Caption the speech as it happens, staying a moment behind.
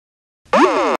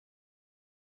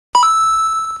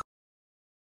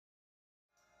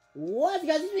What's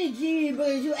guys, it's me, Genie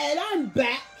Boogie, and I'm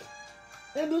back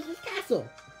at Booster's Castle.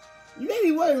 You may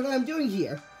be wondering what I'm doing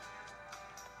here.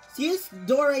 See this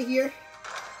door right here?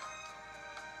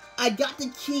 I got the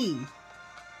key.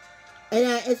 And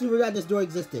I instantly forgot this door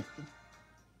existed.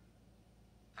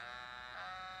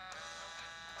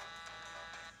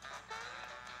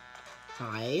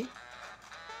 Hi.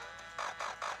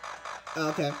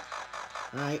 Okay.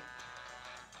 Alright.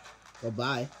 Well,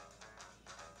 bye.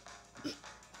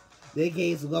 The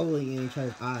gaze leveling in each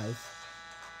other's eyes.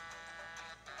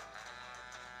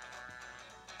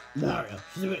 Mario,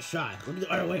 she's a bit shy. Look the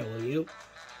other way, will you?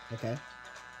 Okay.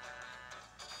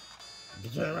 You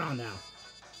can turn around now.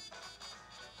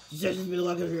 She said she's been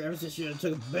looking here ever since she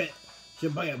took a bit.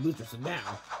 She'll buy a booster, so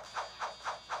now.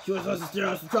 She was supposed to steer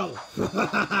us from trouble.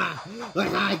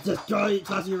 Like I just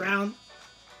toss you around.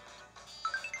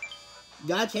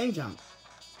 Gotta chain jump.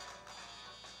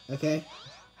 Okay.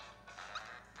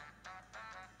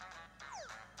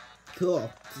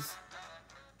 Cool. Just,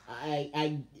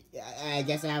 I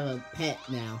guess I have a pet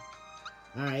now.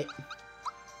 Alright.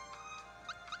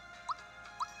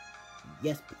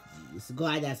 Yes, please.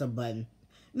 Glad that's a button.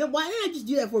 No, why didn't I just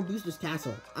do that for Booster's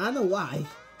Castle? I don't know why.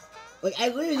 Like, I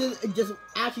literally just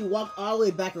actually walked all the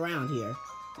way back around here.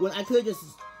 When I could have just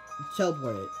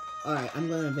teleported. Alright, I'm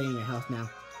gonna invade your house now.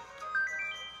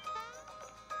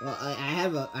 Well, I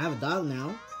have a dog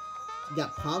now. You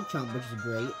got PogChamp, which is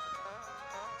great.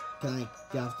 Can I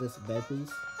get off this bed,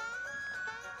 please?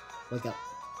 Wake up.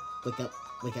 Wake up.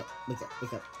 Wake up. Wake up.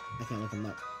 Wake up. I can't wake him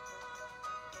up.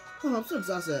 Oh, I'm so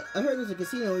exhausted. I heard there's a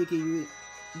casino where you can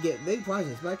get big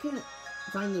prizes, but I can't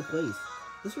find the place.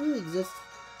 This really exists?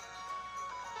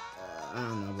 I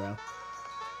don't know, bro.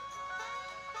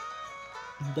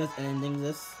 Does anything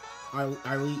exist? Are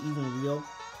we even real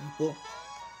people?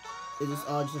 Is this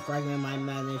all just a fragment of my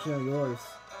imagination or yours?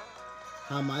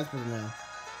 How am I supposed to know?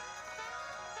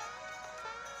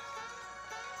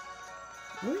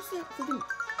 Where's that freaking...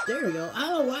 There we go. I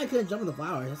don't know why I couldn't jump in the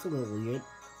flowers. That's a little weird.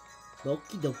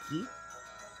 Okie dokie.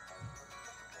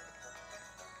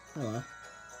 Hello.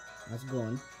 How's it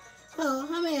going? Hello,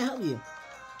 how may I help you?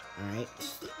 Alright.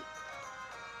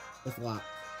 It's locked.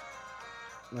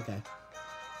 Okay.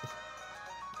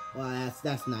 Well,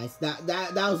 that's nice.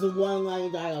 That was the one line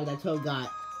of dialogue that Toad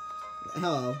got.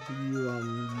 Hello,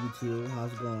 you two.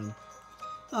 How's it going?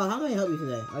 Oh, how may I help you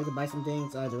today? I'd like to buy some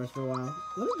things. I'd like to rest for a while.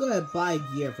 Let me go ahead and buy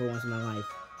gear for once in my life.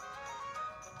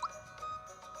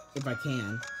 If I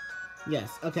can.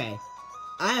 Yes, okay.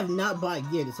 I have not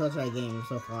bought gear this whole game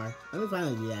so far. Let me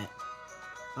finally do that.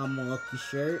 A lucky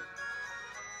shirt.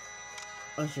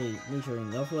 Actually, make sure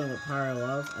no feeling with power of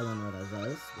love. I don't know what that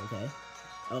does. Okay.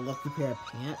 A lucky pair of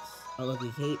pants. A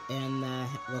lucky cape. And a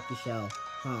lucky shell.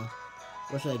 Huh.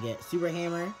 What should I get? Super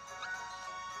hammer.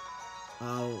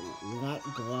 Not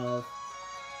glove.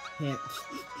 Hand.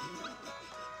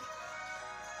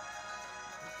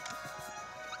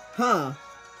 Huh.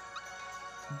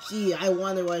 Gee, I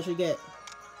wonder what I should get.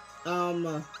 Should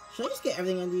I just get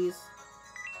everything on these?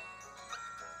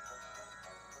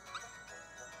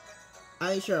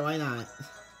 I mean, sure, why not?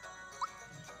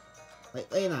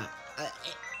 Like, why not?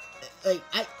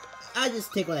 I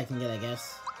just take what I can get, I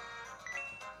guess.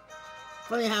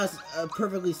 Funny how it's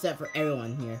perfectly set for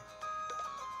everyone here.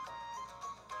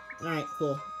 Alright,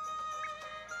 cool.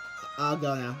 I'll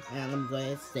go now, and I'm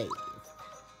going to save.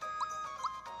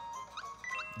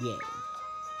 Yay.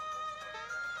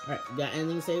 Alright, got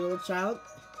anything to say, little child?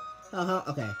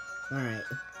 Okay. Alright.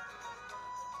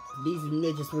 These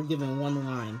midgets were given one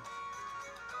line.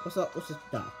 What's up? What's this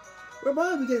stuff? We're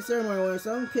about to begin a ceremony where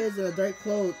some kids in a dark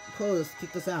clothes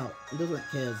kicked us out. Those weren't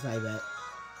kids, I bet.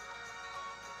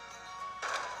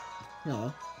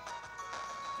 Hello.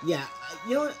 Yeah,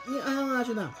 you know what? I don't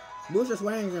actually know. Booster's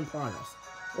wearing is in progress.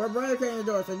 We're barricading the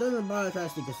door, so don't even bother trying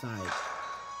to sneak aside.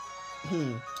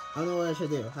 I don't know what I should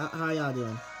do. How y'all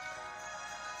doing?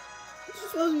 This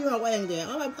is supposed to be my wedding day.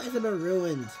 All my plans have been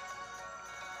ruined.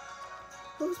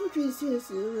 I was supposed to see this.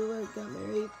 We got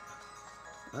married.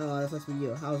 Oh, that's nice for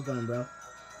you. How's it going, bro?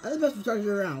 I'm the best to turn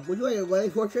you around. Would you like a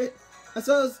wedding portrait? I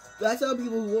saw people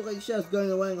who look like chefs going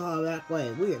to the wedding hall back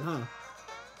way. Weird, huh?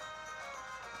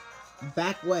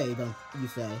 Back way, don't you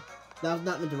say? That was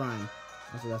not meant to rhyme.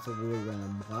 Also, that's a weird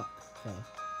random block. Okay.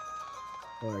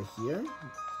 Or here?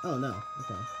 Oh, no.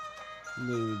 Okay.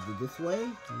 Maybe this way?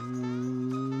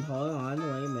 Hold on.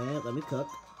 Wait a minute. Let me cook.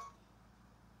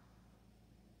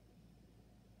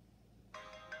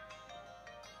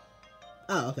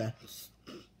 Oh, okay.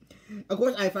 Of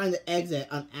course, I find the exit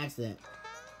on accident.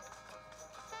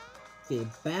 Okay,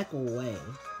 back away.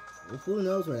 Well, who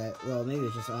knows where that... Well, maybe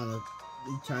it's just on the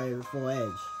entire full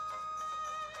edge.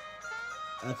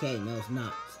 Okay, no, it's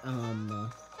not.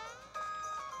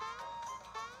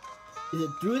 Is it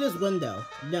through this window?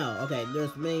 No. Okay,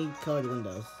 there's many colored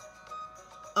windows.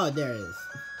 Oh, there it is.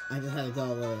 I just had to go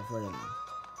a little bit further now.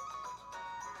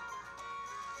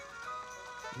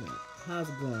 How's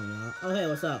it going, y'all? Oh, hey,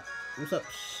 what's up? What's up,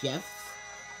 chefs?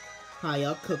 How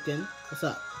y'all cooking? What's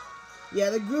up?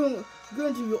 Yeah, the grew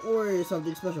into your order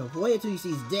something special. Wait until you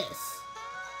see this.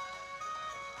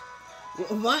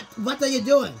 What? What are you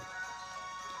doing?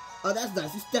 Oh, that's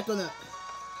nice. You stepped on that.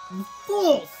 You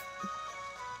fools!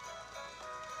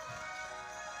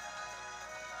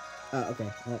 Oh,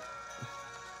 okay. Well.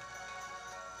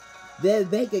 The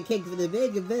bacon cake for the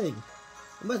bacon filling.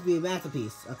 It must be a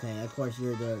masterpiece. Okay, of course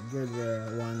you're the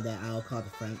one that I'll call the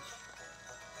French.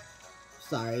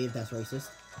 Sorry if that's racist.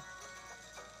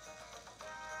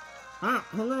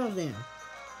 Hold on, Dan.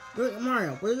 Look,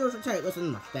 Mario, where's your tight?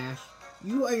 Listen, mustache.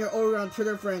 You and your old round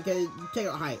Twitter friend can take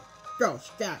a hike. Go,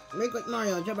 stop. Make like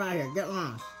Mario and jump out of here. Get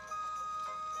lost.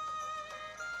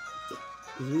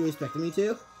 Is you expecting me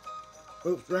to?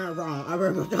 Oops, wrong. I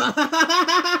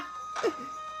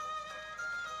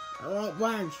won't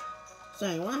blanch.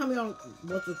 Saying, wanna help me on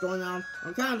what's going on?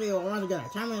 I'm counting to you all together.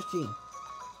 Time machine.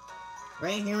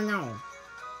 Right here now.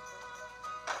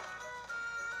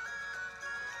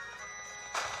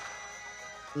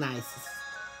 Nice.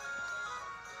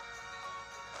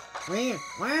 Where?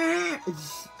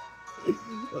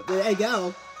 There you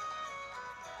go.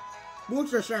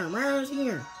 Booster sir, Mario's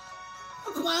here.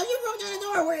 Oh, come on, you broke down the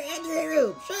door. We're in the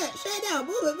room. Shut it down.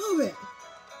 Move it.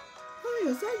 Oh,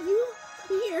 is that you?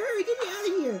 Here, hurry, get me out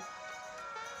of here.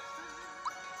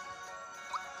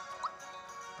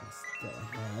 Let's go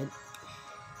ahead.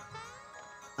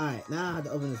 Alright, now I have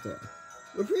to open this door.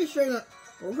 We're pretty sure that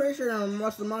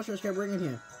the monsters kept bringing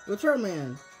here. The turtle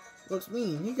man looks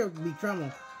mean. He could be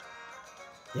trouble.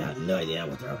 They have no idea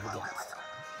what they're up against.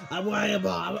 I'm worried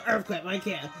about. I'm an earthquake. I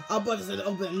can't. I'll bust this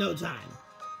open in no time.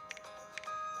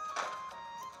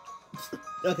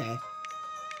 Okay.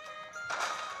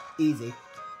 Easy.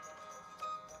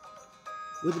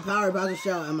 With the power about to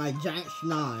show and my giant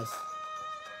schnoz.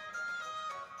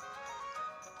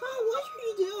 Oh, what are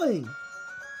you doing?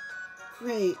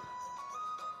 Great.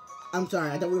 I'm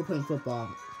sorry, I thought we were playing football.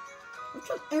 I've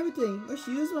tried everything. My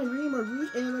shoes, my ring, my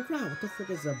rouge, and my crown. What the frick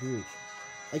is a rouge?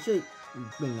 I should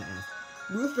bring that ass.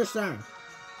 Rooster Sir.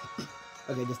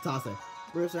 Okay, just toss it.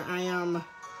 Rooster, I am...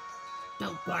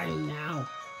 Don't party now.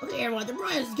 Okay, everyone, the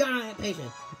bride has gone on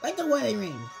patient. Like the wedding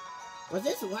ring. What's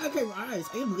this? Why are your eyes?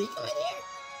 Are you bleeding right here?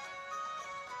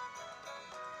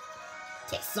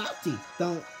 Take salty.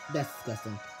 Don't. That's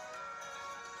disgusting.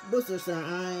 Booster,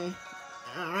 sir,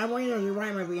 I'm waiting to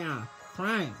write my beyond.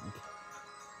 Crying.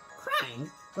 Crying?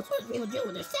 What's what people do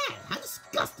when they're sad? How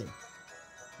disgusting.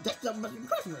 That's the most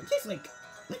impressive. It tastes like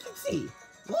I can see.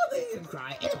 What made you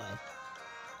cry? Anyway.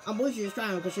 I'm wishing she's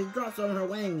crying because she dropped some of her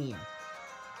wedding gear.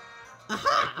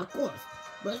 Aha! Of course.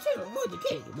 But she will ruin the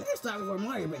cake. We can stop before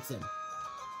Mario breaks in.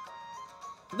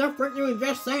 The frick you were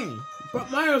just saying. But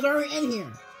Mario's already in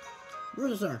here.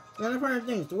 Bruiser, sir. The other part of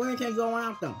things. The wedding can't go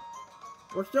without them.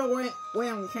 We're still waiting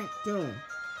on the cake too.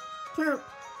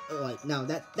 Wait, no,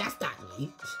 that's not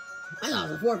me. I thought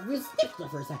it was a fork. We skipped it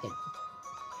for a second.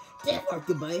 Damn fork,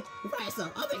 good buddy. You find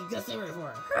yourself. I'll make a good savory for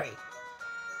her. Hurry.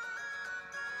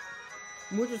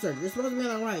 Bruiser, sir. You're supposed to be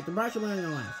on the right. The bar should be on the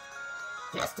left.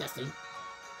 Just testing.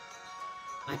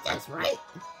 I guess, right?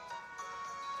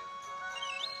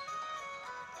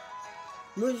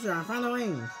 Bruiser, I found the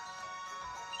ring.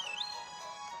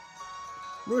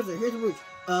 Bruiser, here's the brooch.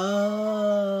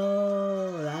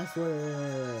 Oh, that's what it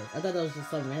is. I thought that was just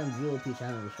some random jewel piece I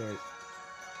had on the shirt.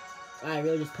 I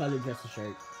really just colored dress a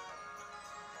shirt.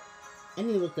 I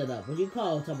need to look that up. What do you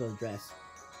call a type of dress?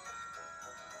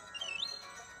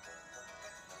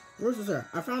 Bruiser, sir,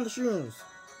 I found the shoes.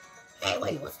 Hey,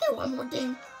 wait, what's that one more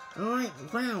thing? Alright,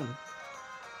 crown.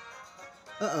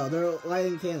 Uh-oh, they're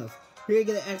lighting candles. Here you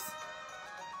get an X.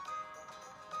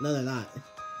 No, they're not.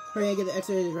 Hurry and get the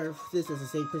X-rated for this as a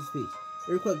safe speech.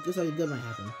 Real quick, just something good might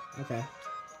happen. Okay.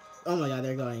 Oh my god,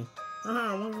 they're going.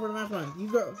 I'm looking for the last one. You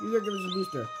go give us a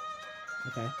booster.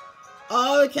 Okay.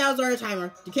 Oh, the cows are a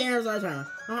timer. The cameras are a timer.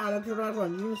 I'm looking for the last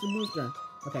one. You give us a booster.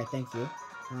 Okay, thank you.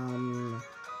 I'm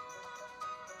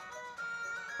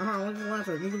looking for the last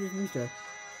one. You give us a booster.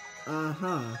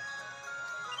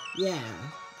 Yeah.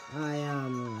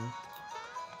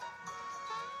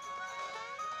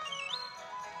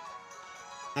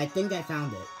 I think I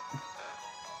found it.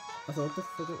 Also, what the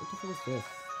frick is this?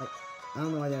 Like, I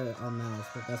don't know why they're on mouse,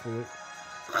 but that's weird.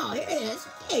 Oh, here it is.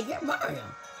 Hey, you're Mario.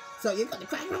 So you're gonna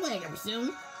crack my leg, I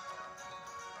presume?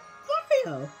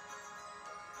 Mario!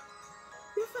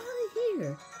 You're finally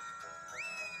here?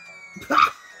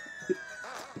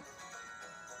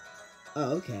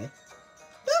 Oh, okay.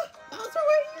 Also, what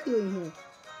are you doing here?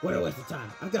 What a waste of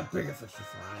time. I've got bigger fish to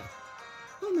fry.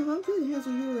 Oh no, I'm good hands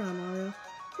you around, Mario.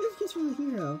 Here's a kiss from a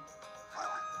hero.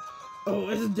 Oh,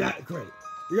 isn't that great?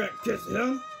 You got to kiss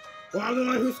him? Well, I'm the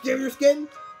one who scared your skin?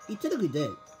 He typically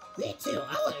did. Me too.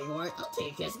 I want you one. I'll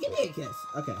take a kiss. Give me a kiss.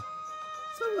 Okay.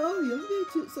 So, oh, you're getting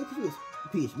too so confused.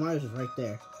 Peach, Mario's just right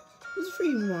there. This is for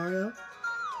you, Mario.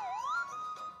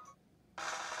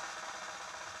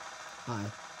 Hi.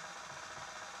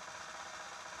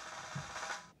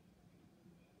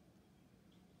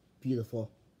 Beautiful.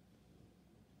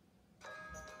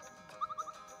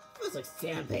 Feels like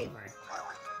sandpaper.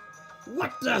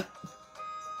 What the?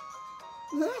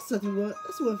 No, that's something.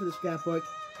 That's one for the scrapbook.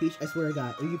 Peach, I swear to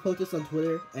God, if you post this on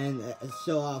Twitter and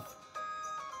show off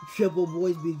triple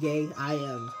boys be gay, I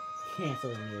am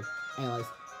canceling you. Anyways,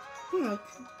 alright,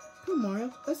 come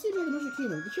Mario. Let's see about the Mushroom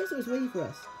Kingdom. The Chancellor is waiting for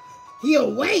us. He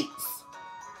awaits.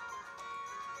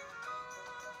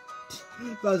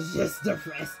 I was just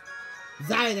depressed.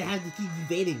 Zion, I have to keep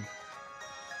debating.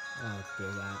 Oh,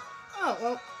 dear God. Oh,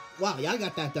 well, wow, y'all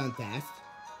got that done fast.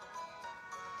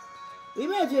 We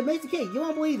managed to make the cake. You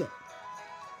won't believe it.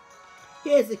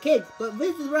 Here's the cake, but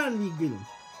this is around the ingredient.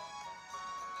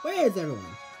 Where is everyone?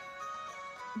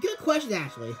 Good question,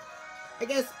 actually. I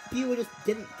guess people just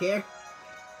didn't care.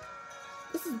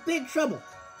 This is big trouble.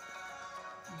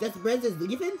 Just Brent is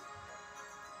leaving?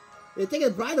 They're taking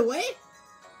the bride away?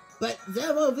 But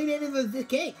Zero didn't even the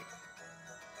cake.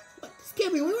 What? This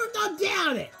can't be. We worked all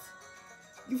down it.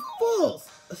 You fools.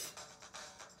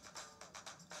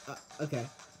 Okay.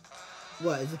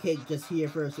 What, is the cake just here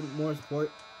for some more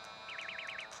support?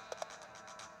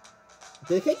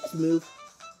 Did the cake just move?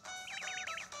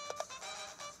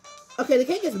 Okay, the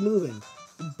cake is moving.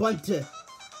 Bunta.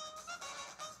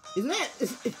 Isn't that...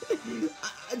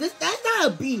 that's not a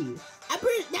bee.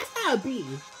 That's not a bee.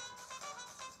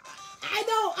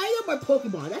 I know my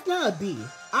Pokemon. That's not a bee.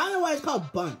 I don't know why it's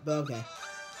called Bunt, but okay.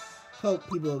 Hope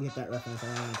people will get that reference. I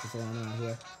don't know what's going on around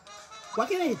here. Why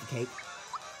can't I hit the cake?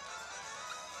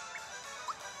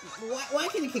 Why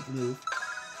can't the cake move?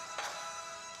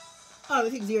 Oh,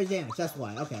 the cake zero damage. That's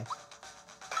why. Okay.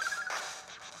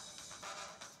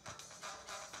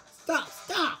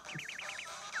 Stop!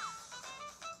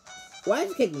 Why is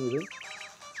the cake moving?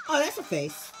 Oh, that's a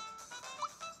face.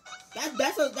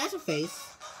 That's a face.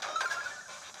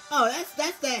 Oh,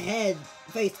 that's the head,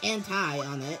 face, and tie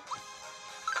on it.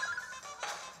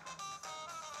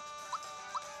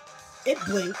 It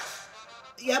blinks.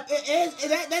 Yep, it is.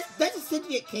 That's a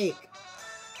sentient cake.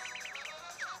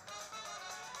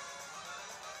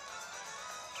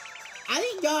 I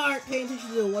think y'all aren't paying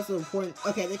attention to what's so important.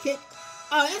 Okay, the cake.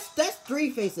 Oh, that's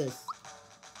three faces.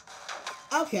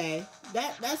 Okay,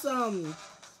 that's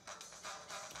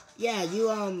yeah, you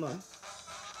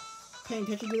paying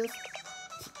attention to this?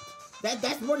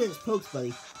 That's more than just pokes,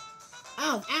 buddy.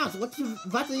 Ow,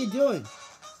 what are you doing?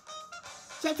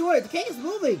 Stop to worry, the cake is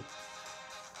moving.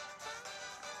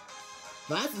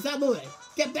 But it's not moving.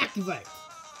 Get back to it.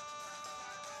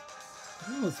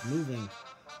 Oh, it's moving.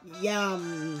 Yeah,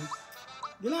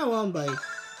 you're not wrong, buddy.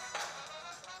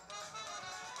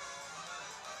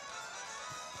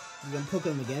 You gonna poke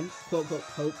him again? Quote,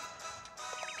 poke.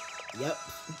 Yep.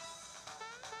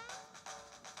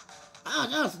 Oh,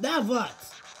 no, now what?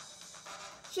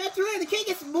 Shut your ear, the cake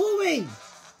is moving!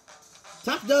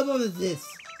 Top double is this.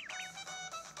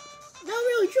 No,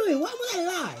 really, truly, why would I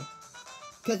lie?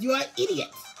 Because you are an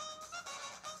idiot.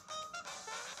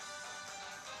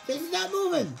 This is not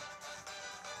moving.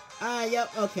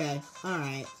 Yep, okay.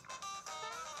 Alright.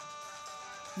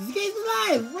 The cake's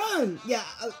alive! Run! Yeah,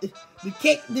 the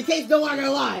cake's no longer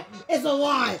alive! It's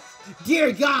alive!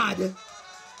 Dear God!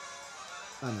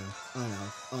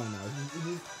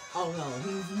 Oh no,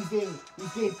 he's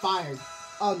getting fired.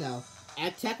 Oh no.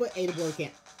 Attack with A to blow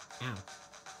can't. Ow.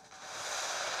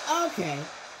 Okay.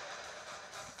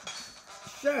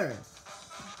 Sure.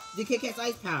 The cake has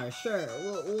ice power. Sure.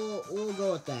 We'll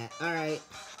go with that. Alright.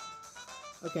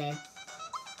 Okay.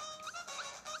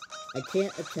 I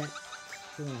can't attack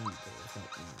strangers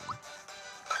right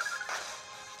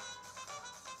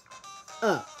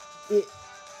now. It...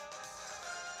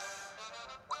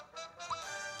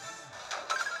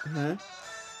 Huh?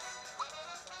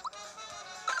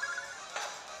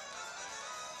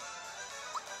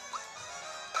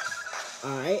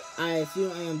 Alright, I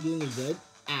assume I am doing it good.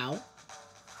 Ow.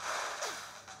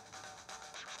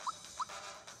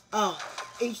 Oh,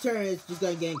 each turn is just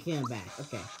gonna get Cam back.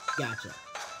 Okay, gotcha.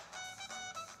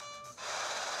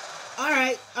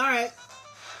 Alright.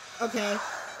 Okay.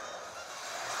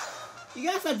 You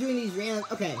gotta stop doing these random.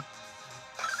 Okay.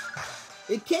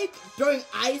 The cake throwing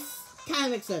ice kind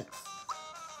of makes sense.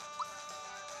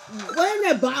 Whatever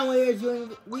that bottom layer is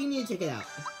doing, we need to check it out.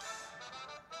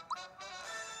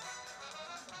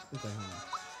 Okay, hold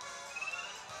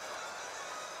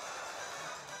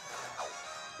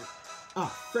on.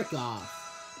 Oh, frick off.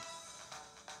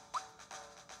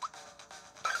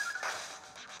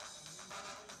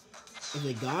 Is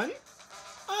it gone?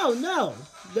 Oh no!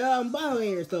 The bottom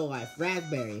layer is still alive.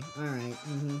 Raspberry. Alright,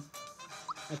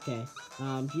 Okay.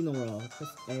 Geno roll.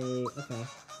 Just a. Okay.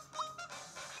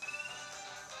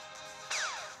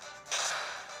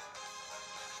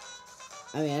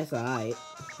 I mean, that's alright.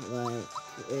 Like,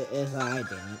 it's alright,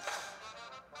 damn it.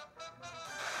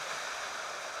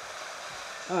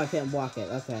 Oh, I can't block it.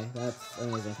 Okay, that's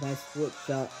amazing. Can I switch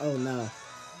out? Oh no.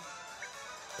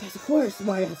 That's of course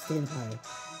why I have to stand by.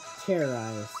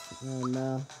 Terrorize. Oh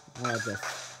no. Oh, just.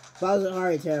 Bowser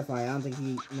already terrified. I don't think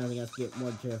he nothing else get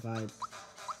more terrified.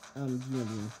 Geno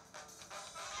Beam.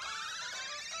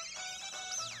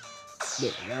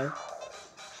 There we go.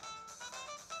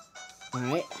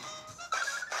 Alright.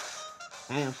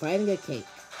 I am fighting a cake.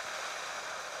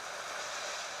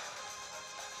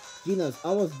 Geno's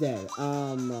almost dead.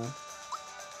 Let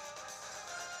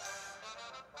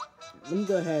me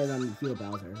go ahead and heal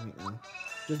Bowser right now.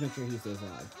 Just make sure he stays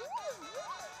alive.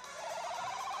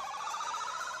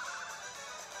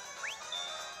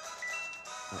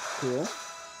 Oh, cool.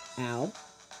 Ow.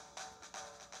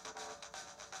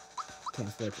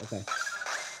 Can't switch. Okay.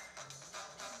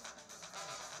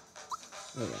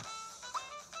 There we go.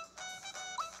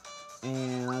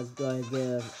 And I'll go ahead and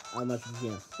give how much you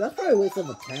can. That's probably a waste of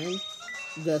a turn.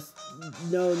 Just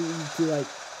no need to like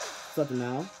something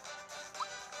out.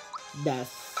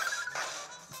 That's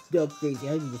still crazy.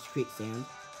 How do you just create sand?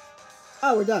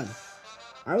 Oh, we're done.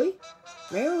 Are we?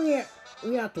 Maybe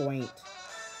we have to wait.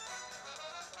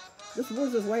 This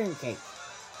was this wedding cake.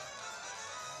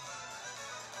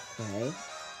 Okay.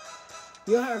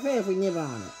 You'll have a faith if we nibble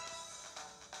on it.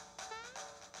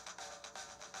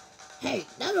 Hey,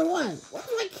 number one, what's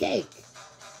my cake?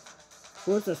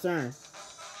 What's the concern?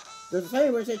 There's a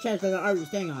 70% chance that I'm already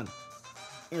staying on.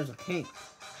 There's a cake.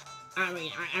 I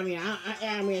mean,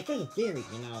 it's just a theory,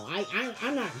 you know.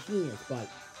 I'm not a genius, but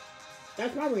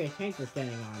that's probably a tank we're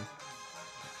standing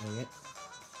on.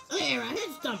 Okay, right,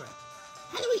 here's stubborn.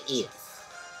 How do we eat this?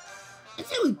 I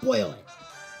say we boil it.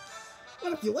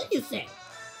 What do you say?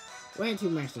 Way too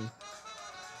messy.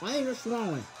 Why is it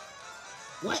swallowing?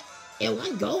 What? In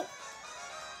one go?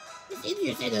 It's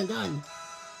easier said than done.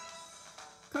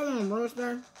 Come on,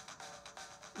 Roaster.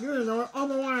 You're in the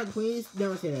over water, please.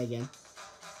 Never say that again.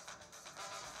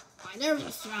 I never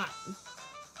just shot.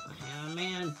 Oh,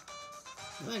 man.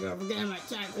 I gotta forget my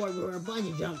tie cord before a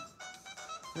bungee jump.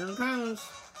 Here it comes.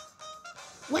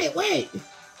 Wait!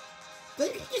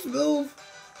 Did you just move?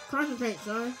 Concentrate,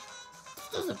 son. This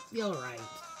doesn't feel right.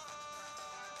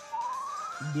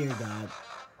 Dear God.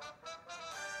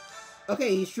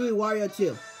 Okay, he's truly Wario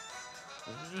too.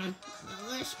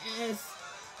 Delicious.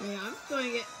 Yeah, I'm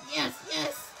doing it. Yes.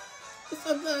 It's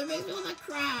so good. It makes me want to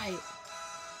cry.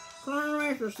 Corn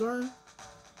ricer, sir.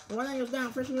 The one goes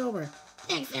down, fresh me over.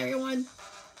 Thanks, everyone.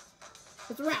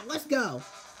 That's a wrap. Let's go.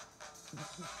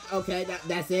 Okay,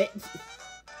 that's it.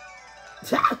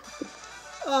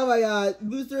 Oh my God,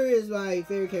 Booster is my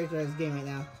favorite character in this game right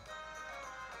now.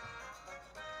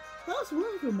 That was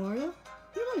wonderful, Mario.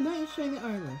 You're my nice shiny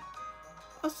armor.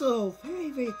 Also,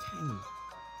 very, very tiny.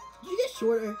 Did you get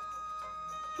shorter?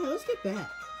 Hey, let's get back.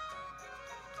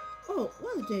 Oh,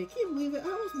 what a day. Can you believe it? I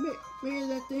almost married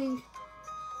that thing.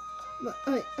 But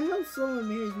I hope someone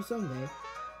marries me someday.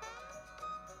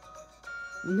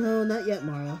 No, not yet,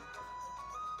 Mario.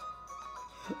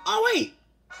 Oh, wait!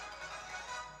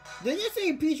 Did you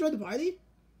say Peach joined the party?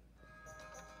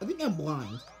 I think I'm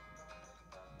blind.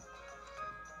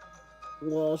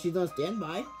 Well, she's on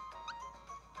standby.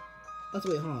 Let's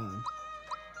wait, hold on.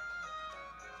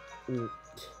 Ooh.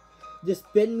 Just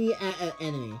spin me at an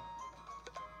enemy.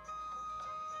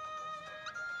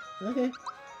 Okay.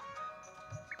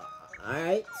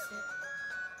 Alright.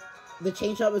 The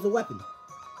chain shot was a weapon.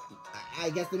 I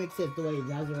guess that makes sense the way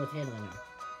Bowser was handling it.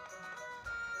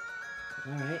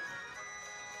 Alright.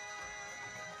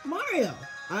 Mario!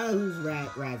 I don't know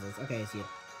who's Raz is. Okay, I see it.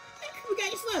 We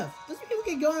got your stuff. Let's we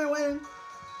can go on our wedding.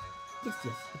 Yes.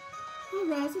 Oh,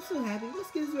 Raz, I'm so happy.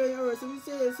 Let's get this wedding over so we can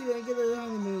stay there so we can get the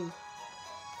honeymoon.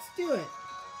 Let's do it.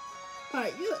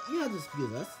 Alright, you have to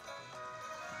excuse us.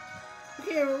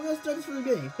 Okay, we're gonna start this from the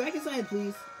beginning. Back inside,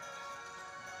 please.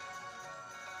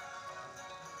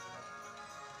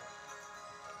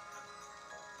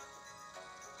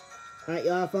 Alright,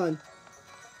 y'all have fun.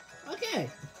 Okay.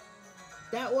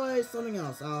 That was something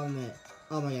else, I'll admit.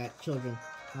 Oh my god, children.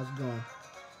 How's it going?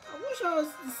 I wish I was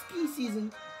the ski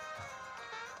season.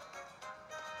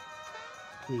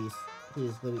 Please.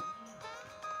 Please, let me.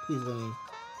 Please let me.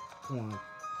 Come on.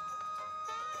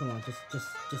 Come on, just.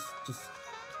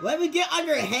 Let me get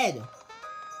under your head!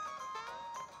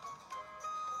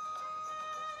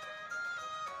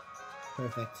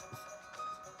 Perfect.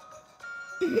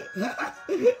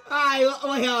 Oh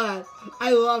my god.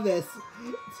 I love this.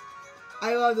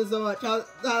 I love this so much. How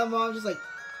the mom's just like,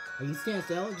 are you standing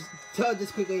still?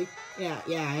 Just quickly. Yeah,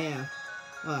 I am.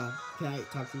 Can I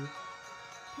talk to you?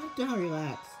 Calm down,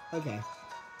 relax. Okay.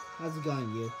 How's it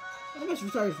going, you? How much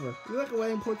sorry for? You like a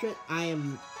wedding portrait?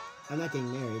 I'm not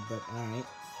getting married, but alright.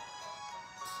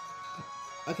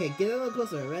 Okay, get a little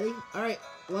closer. Ready? Alright.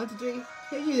 1, 2, 3.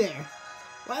 Hey, you there.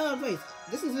 Why on face?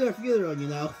 This is their funeral, you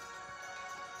know.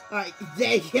 Alright,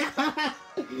 dang. Alright,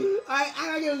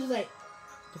 I don't just like,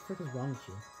 what the frick is wrong with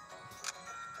you?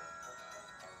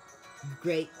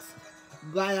 Great.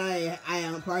 Glad I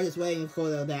am part of this wedding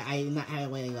photo that I not had a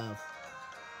wedding of.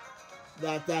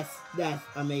 That's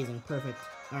amazing. Perfect.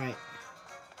 Alright.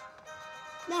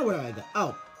 Now where do I go?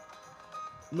 Oh.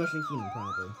 Mushroom Kingdom,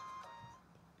 probably.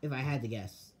 If I had to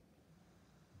guess.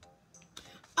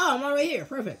 Oh, I'm already here.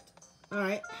 Perfect.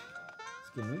 Alright.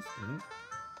 Excuse me.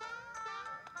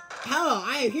 Hello,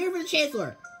 I am here for the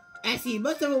Chancellor. I see you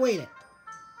must have awaited.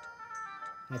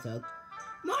 Hi, Toad.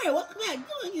 Mario, welcome back. You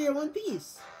look here in one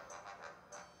piece.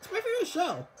 It's my favorite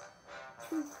show.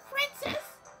 Princess!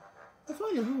 I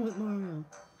finally home with Mario.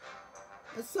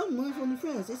 That's some wonderful new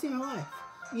friends. They saved my life.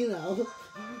 You know.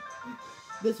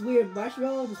 This weird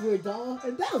marshmallow, this weird doll,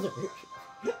 and Bowser.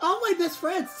 All my best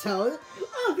friends, Toad.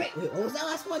 Oh, great. Wait, what was that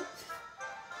last one?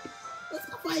 Let's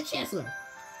go find the Chancellor.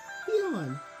 Hold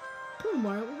on. Come on,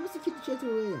 Mario. What's to keep the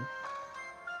Chancellor waiting?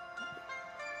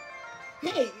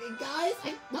 Hey, guys.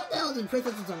 What the hell is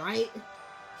Princess is alright?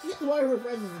 She's just one of her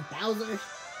friends is Bowser.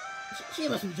 She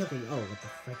must be joking. Oh, what the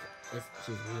frick?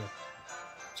 She's real.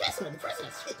 Chancellor, the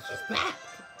princess. She's back.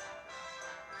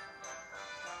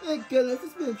 Thank goodness.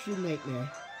 It's been a true nightmare.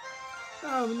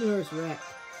 Oh, I'm a nervous wreck.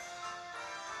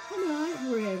 Oh, no, I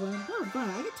hurry, everyone. Oh, fine.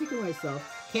 I can take care of myself.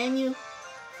 Can you?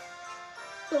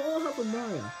 Oh, I'll help with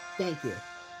Mario. Thank you.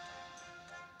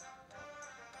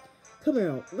 Come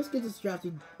here, let's get out of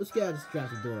this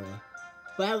drafty doorway.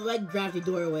 But I like drafty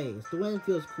doorways. The wind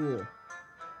feels cool.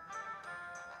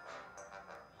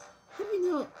 How do you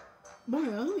know,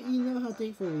 Mario, how do you know how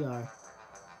thankful we are?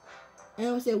 And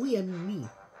I would say we, I mean me.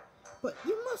 But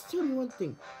you must tell me one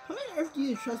thing. How on earth do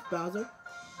you trust Bowser?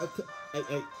 Are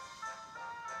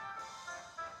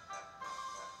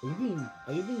you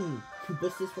being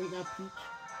Cubistus right now, Peach?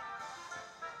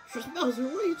 Trust Bowser?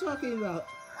 What are you talking about?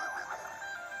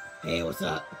 Hey, what's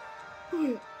up?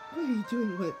 What are you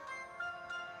doing with...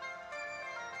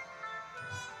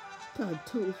 God,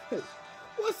 totally fit.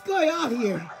 What's going on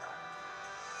here?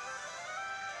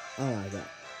 Oh my god.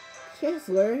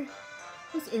 Chancellor?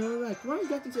 What's everyone like? Why you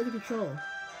got things under control?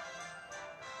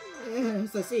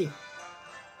 Yes, I see.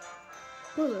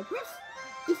 Well, perhaps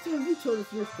this time you told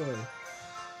us your story.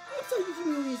 What's up with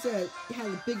you when you said you had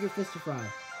a bigger fist to fry?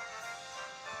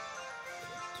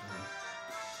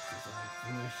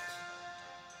 Finished.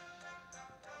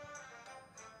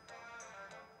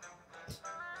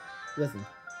 Listen,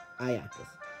 I got this.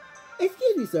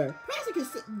 Excuse me, sir. Perhaps I can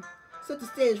set the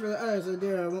stage for the others and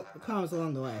their comments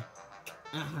along the way.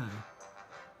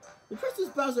 The Princess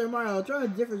Bowser and Mario draw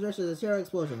in different directions of the terror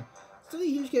explosion.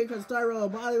 Suddenly, a huge kid across the star roll,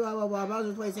 blah blah blah.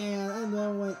 Bowser placed hand, and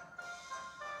then went.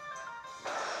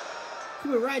 He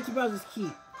went right to Bowser's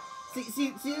keep.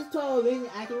 See this tall, amazing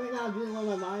acting right now, doing one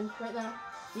of my mind right now.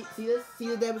 See this? See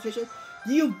the demonstration?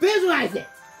 Do you visualize it?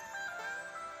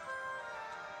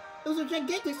 It was a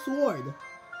gigantic sword.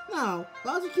 Now,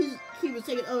 Bowser keep was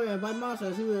taken over by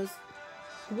monsters who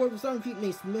worked with some people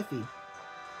named Smithy.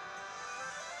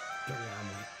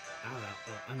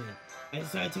 I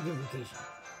decided to take a vacation.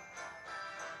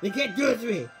 They can't do it to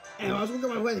me! And I was working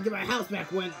my way to get my house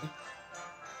back when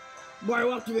Mario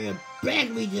walked to me and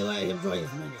begged me to let him join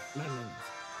his minions.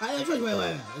 I didn't trust my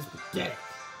way. It's pathetic.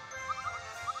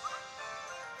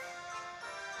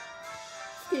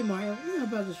 Hey Mario, you know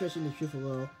about stretching the truth a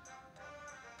little.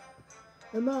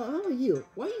 And Mario, how are you?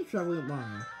 Why are you traveling with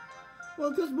Mario? Well,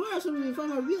 because Mario told me to find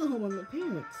my real home with my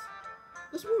parents.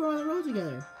 Let's move on the road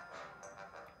together.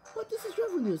 But this is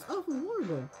dreadful news. Awful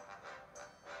horrible.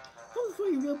 Hope to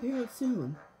find your real parents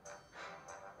soon.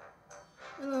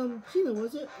 And, Gina,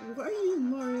 was it? Why are you and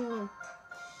Mario?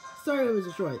 Sorry it was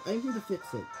destroyed. I'm here to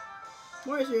fix it.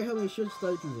 Mario's here to help me shoot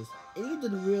study pieces. And you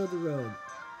did the real the road.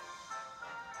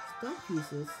 Stock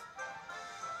pieces?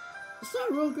 The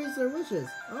Star Road grants our wishes.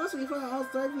 Unless we find all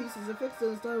star pieces affixed on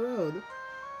the Star Road,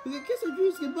 we can kiss our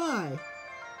dreams goodbye.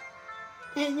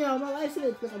 And you know, my life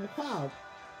savings because I'm a cloud.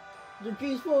 The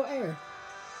dreams full of air.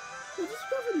 What is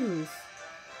cover news?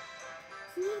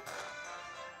 See it?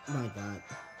 My god.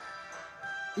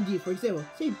 Indeed, for example,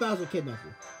 say Bowser kidnapped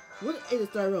you. What is the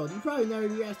Star Road? You probably never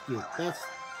be rescued.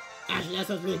 Actually, that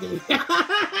sounds really good.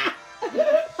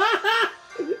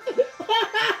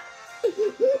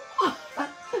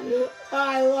 Oh,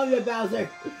 I love you, Bowser.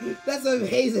 That's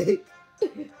amazing.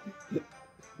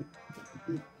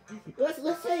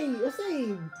 let's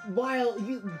say Mario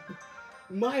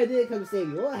didn't come to save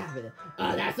you. What happened?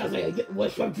 That sounds like a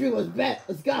wish from Dream was bet.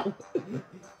 Let's go.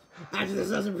 Actually, this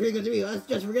sounds pretty good to me. Let's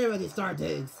just forget about these star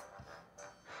things.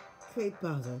 Great,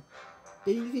 Bowser.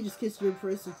 Then you can just kiss your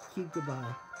person to keep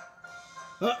goodbye.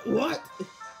 What?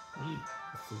 Let's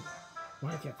see.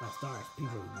 Mario can't find stars.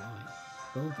 People are lying.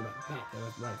 Don't look at my back.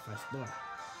 That's right, find stars.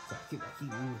 So I keep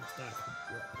moving the stars.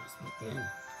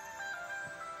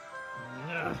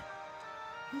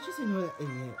 I just ignore that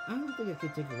idiot. I don't think I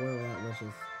could take a world without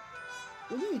wishes.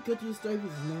 We need to go through the star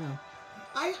pieces now.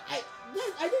 I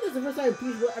think that's the first time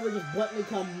people will ever just bluntly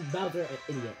call Bowser an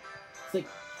idiot. It's like,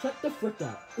 shut the frick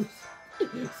up.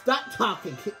 Stop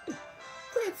talking.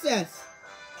 Princess,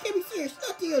 you can't be serious.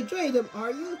 Not to enjoy them,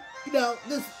 are you? You know,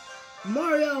 this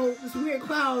Mario, this weird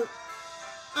cloud,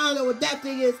 I don't know what that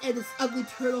thing is, and this ugly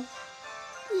turtle.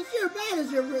 If you're bad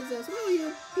as your princess, what will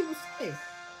you people say?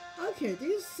 I don't care,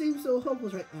 things seem so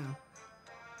hopeless right now.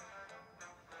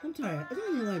 I'm tired. I think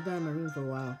I need to lie down in my room for a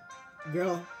while.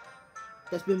 Girl,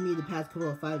 that's been me the past couple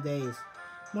of 5 days.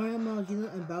 Mario,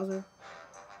 Malagina, and Bowser,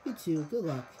 you too. Good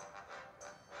luck.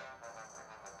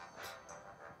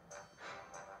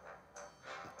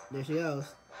 There she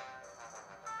goes.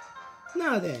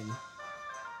 Now then.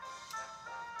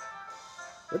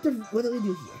 What do we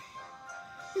do here?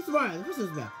 It's Mario, the Princess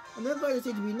Bell. Another player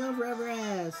seems to be known forever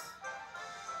as...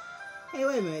 Hey,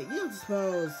 wait a minute. You don't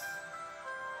suppose...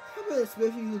 How about this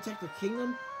if you attack the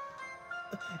kingdom?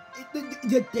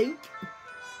 You think?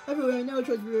 Everywhere I know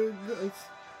choice for goods.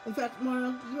 In fact, Mario,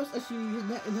 you must actually use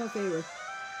that in her favor.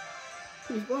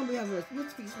 Please, go on behalf of us.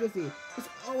 Let's speak swiftly. It's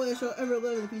all way I shall ever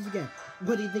live in the peace again.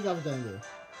 What do you think I was gonna do?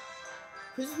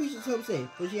 Princess Peach is home safe,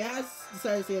 but she has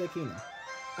decided to stay in the kingdom.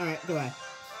 Alright, goodbye.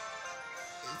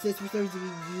 Since we're starting to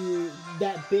give you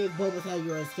that big bubble side of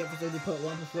yours, kept for 30 put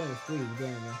 1 plus 1 is 3,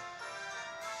 damn man.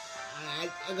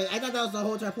 I thought that was the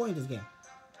whole entire point of this game.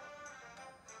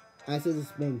 I said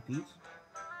this baby Peach.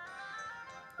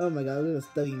 Oh my god, look at this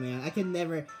stubby man. I can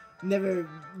never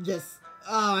just...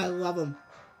 Oh, I love him.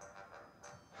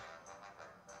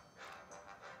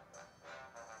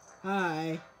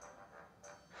 Hi.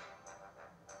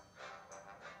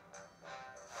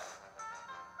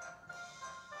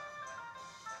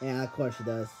 Yeah, of course she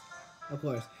does. Of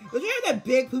course. But you have that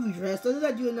big poopy dress. Doesn't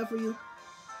that do enough for you?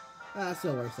 That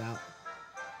still works out.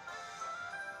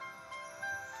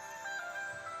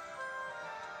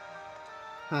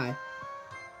 Hi.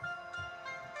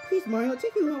 Please, Mario,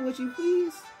 take me home with you,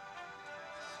 please.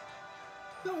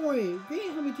 Don't worry, Granny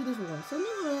helped me do this one, so no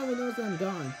one ever knows that I'm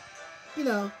gone. You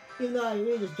know, even though I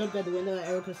really just jumped out the window and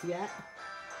everyone could see that.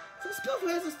 So let's go for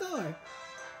it as a star.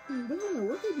 But I don't know,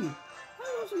 what could be? I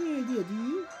don't have any idea, do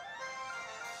you?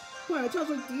 Why, jobs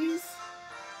like these?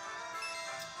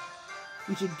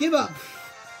 We should give up.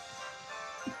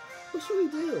 What should we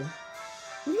do?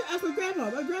 We should ask my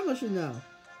grandpa. My grandpa should know.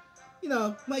 You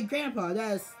know, my grandpa, that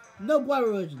has no blood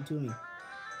relation to me.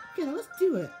 Okay, now let's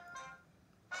do it.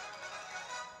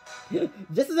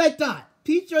 Just as I thought,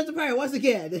 Peach joins the party once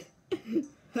again.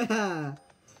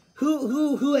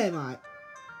 Who am I?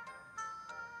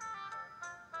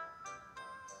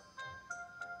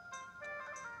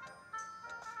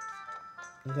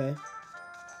 Okay.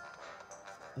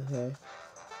 Okay.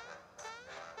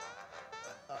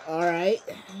 Alright.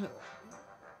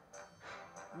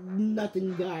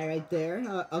 Nothing guy right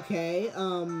there. Okay.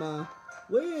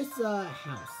 Where is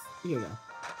house? Here we go.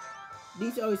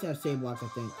 These always have same blocks, I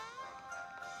think.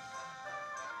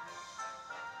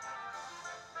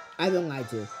 I've been lied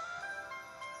to.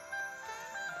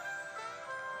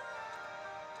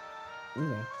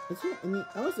 Okay. It's not, I mean,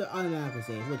 unless it automatically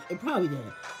saves, which it probably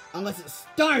didn't. Unless it's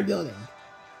Star Building.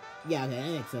 Yeah, okay,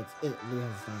 that makes sense. It really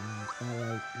has a star building.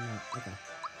 Alright, no, okay.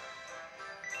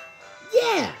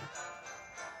 Yeah!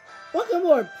 Welcome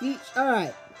aboard, Peach.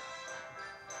 Alright.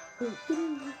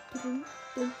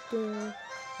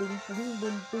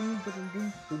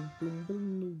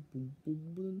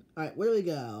 Alright, where do we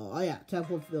go? Oh yeah,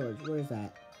 Temple Village. Where is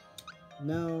that?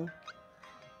 No.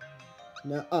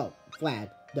 No. Oh, flag.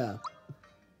 Duh.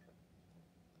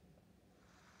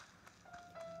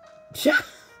 I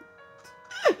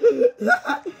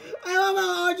love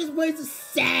how Art just plays the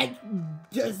sad,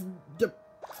 just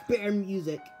despair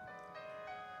music.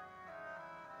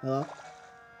 Hello?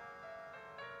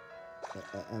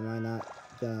 Am I not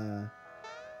gonna...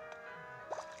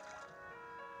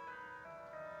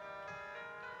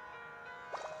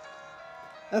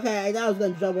 Okay, I thought I was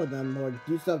gonna jump with them or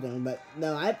do something, but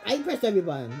no, I pressed every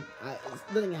button.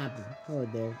 Nothing happened. Oh,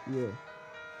 there, you.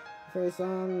 First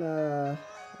song, I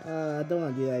don't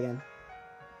want to do that again.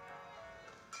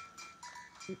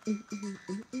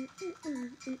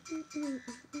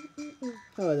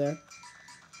 Hello there.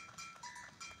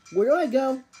 Where do I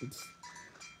go?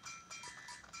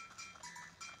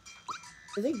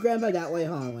 I think Grandpa that way.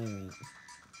 Hold on, wait.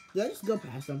 Did I just go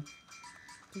past him?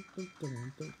 Is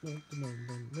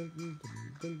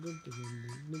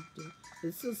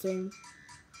it still the same?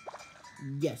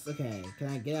 Yes, okay. Can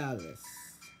I get out of this?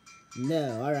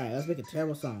 No. Alright, let's make a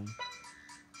terrible song.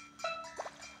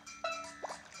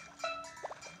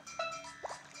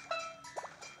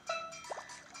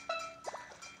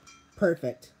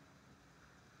 Perfect.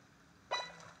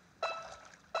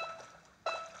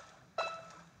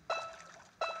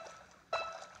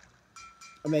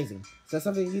 Amazing. Is that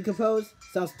something you compose?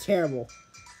 Sounds terrible.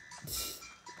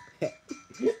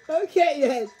 Okay,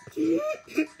 then. You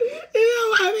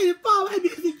don't want me to follow my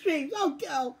music dreams. Oh,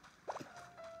 go.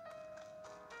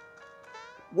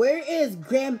 Where is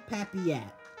Grandpappy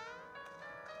at?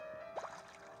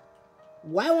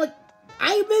 Why won't...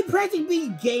 I've been pressing B,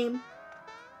 game.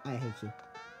 I hate you.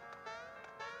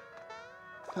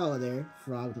 Hello there,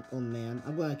 frog old man.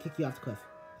 I'm gonna kick you off the cliff.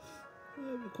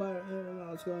 Be quiet. I don't know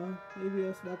what's going on. Maybe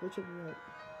a snap will trip me up.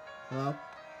 Hello?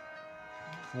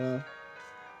 Hello?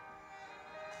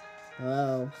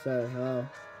 Hello? Sir, hello?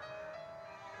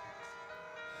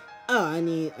 Oh, I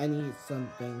need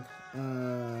something.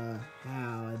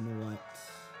 How and what?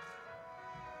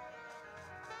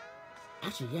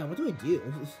 Actually, yeah, what do I do?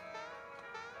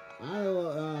 I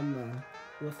don't know,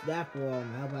 what's that for?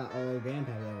 How about old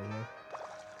grandpa over here?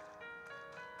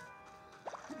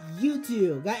 You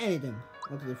two, got anything?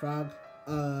 Look at the frog.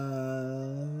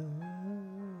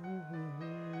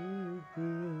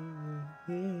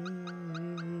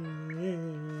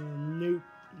 Nope.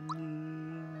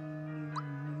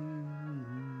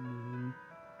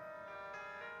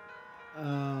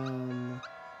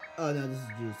 Oh no, this is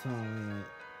juice. Hold on,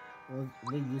 wait.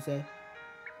 What did you say?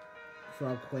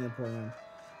 Frog playing a poem.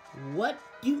 What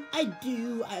do? I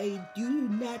do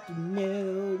not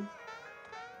know.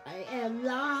 I am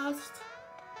lost.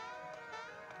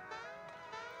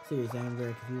 Seriously, I'm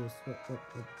very confused. What?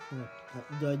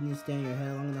 Do I need to stay on your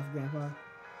head long enough, Grandpa?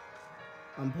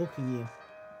 I'm poking you.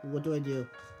 What do I do?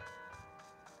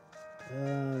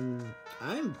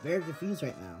 I'm very confused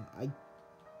right now. I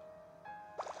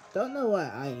don't know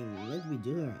what I'm meant to be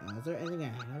doing right now. Is there anything I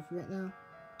have right now?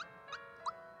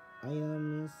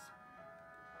 Items.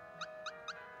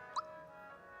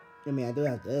 I mean, I do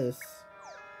have this.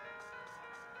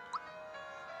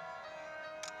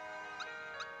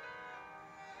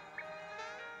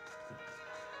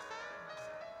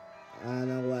 I don't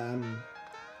know what I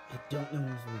don't know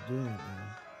what I'm doing right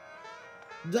now.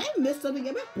 Did I miss something?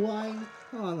 Am I blind?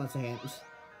 Hold on 1 second.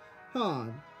 Hold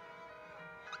on.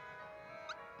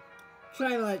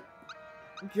 Trying to like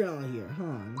journal here. Hold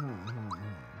on.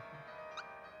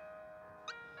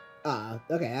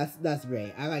 Okay, that's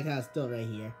great. I like how it's still right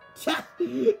here.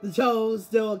 The show's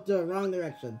still the wrong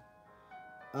direction.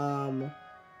 Go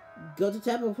to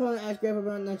tap a phone and ask Grandpa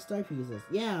about next star pieces.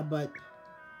 Yeah, but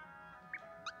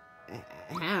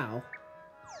how?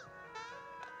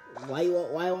 Why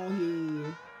won't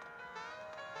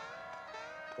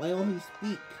he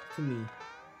speak to me?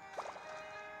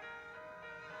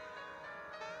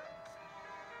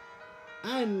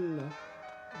 I'm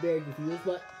very confused,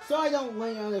 but so I don't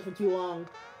linger on this for too long.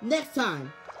 Next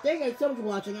time, thank you guys so much for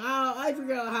watching. I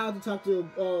figured out how to talk to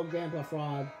Grandpa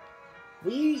Frog.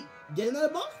 We did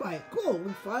another boss fight. Cool,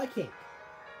 we fought a cake.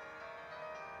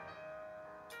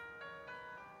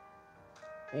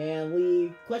 And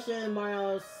we questioned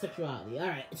Mario's sexuality.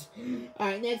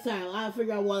 Alright, next time I'll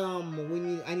figure out what I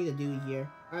need to do here.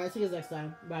 Alright, see you guys next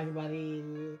time. Bye everybody.